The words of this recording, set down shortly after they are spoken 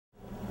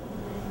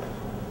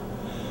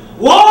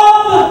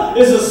Love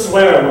is a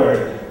swear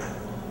word,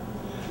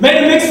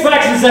 made of mixed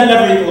fractions that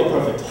never equal a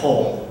perfect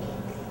whole.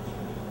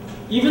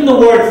 Even the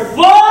word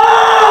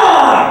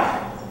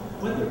fuck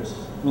withers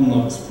when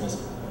love is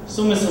present.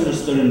 So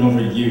misunderstood and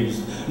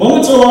overused.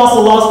 Moments are lost to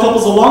lost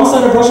couples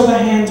alongside a brush of a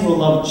hand to a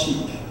loved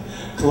cheek.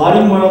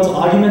 Colliding worlds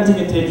augmenting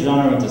a tape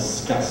genre of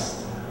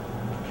disgust.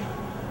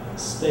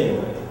 Stay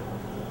away.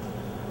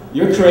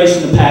 Your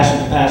creation of passion,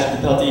 compassion,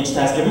 compelled to each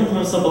task, given from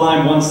a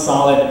sublime, once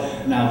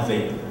solid, now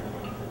vapor.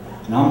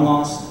 And I'm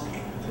lost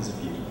because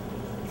of you.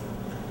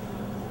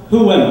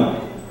 Who am I?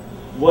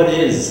 What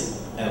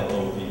is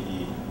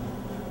L-O-V-E?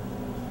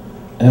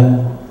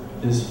 L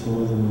is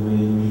for the way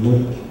you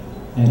look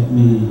at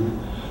me.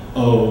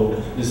 O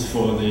is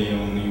for the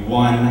only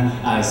one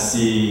I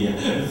see.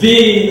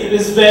 V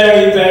is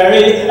very,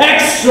 very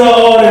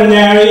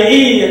extraordinary.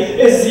 E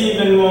is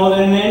even more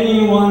than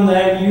anyone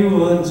that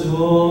you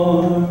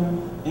adore.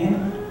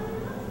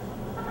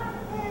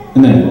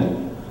 And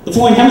then, the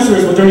flowing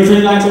hemispheres will journey through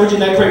the lines orgy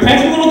that create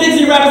prancing little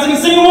Disney rabbits and a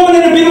single woman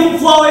in a beautiful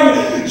flowing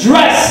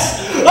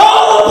dress.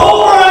 Oh, the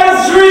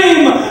polarized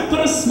dream! Put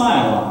a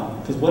smile on,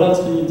 because what else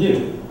can you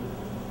do?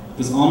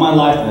 Because all my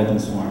life I've been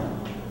sworn.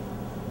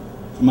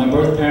 From my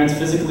birth parents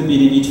physically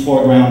beating each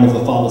foreground of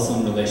the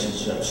father-son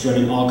relationship,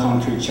 shredding all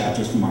concrete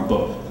chapters from our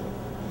book,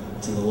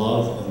 to the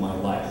love of my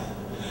life.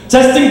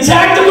 Testing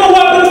tactical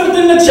weapons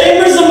within the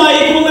chambers of my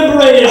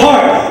equilibrated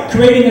heart,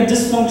 creating a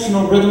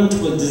dysfunctional rhythm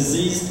to a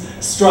diseased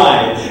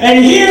stride.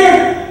 And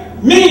hear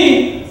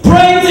me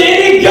praying to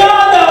any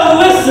god that will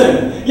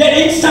listen. Yet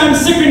each time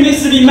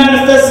synchronicity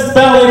manifests its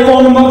ballet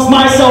form amongst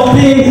my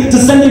self-being,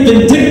 descending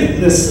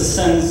vindictiveness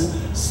ascends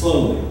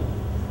slowly.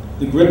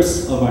 The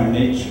grips of our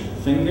nature,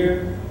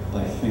 finger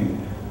by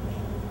finger.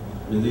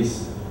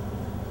 Release it.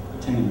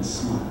 Pretending to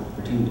smile,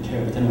 pretending to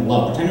care, pretending to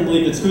love, pretending to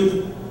believe it's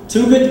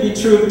too good to be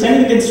true,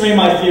 pretending to constrain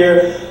my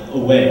fear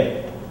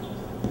away.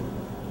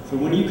 For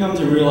when you come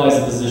to realize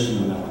the position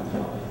of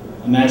melancholy,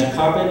 a magic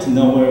carpet to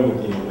nowhere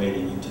will be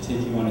awaiting you to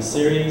take you on a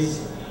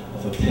series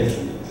of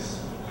epiphanies,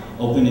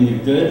 opening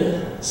a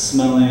good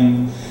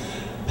smelling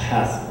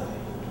pathway.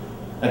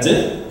 That's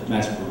if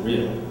magic were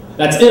real.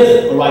 That's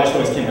if the right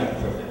choice came at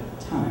the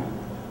perfect time.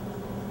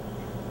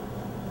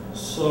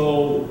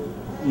 So,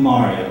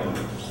 Mario,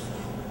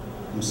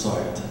 I'm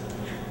sorry to tell you.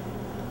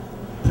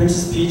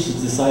 Princess Peach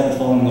has decided to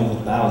fall in love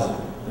with Bowser.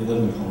 They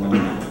live in Cologne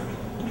now.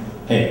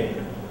 Hey,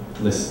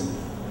 listen,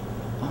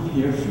 I'm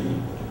here for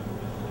you.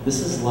 This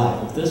is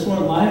life. If this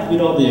weren't life,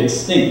 we'd all be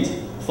extinct.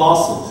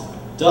 Fossils,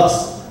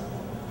 dust.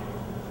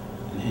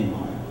 And hey,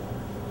 Mario,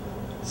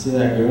 see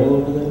that girl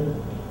over there?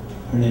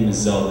 Her name is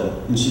Zelda,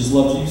 and she's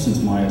loved you since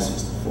Mario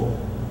 64.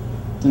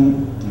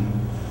 Dun, dun,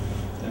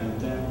 dun,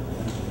 dun,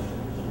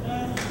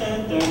 dun,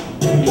 dun, dun,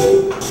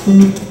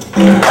 dun,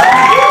 dun.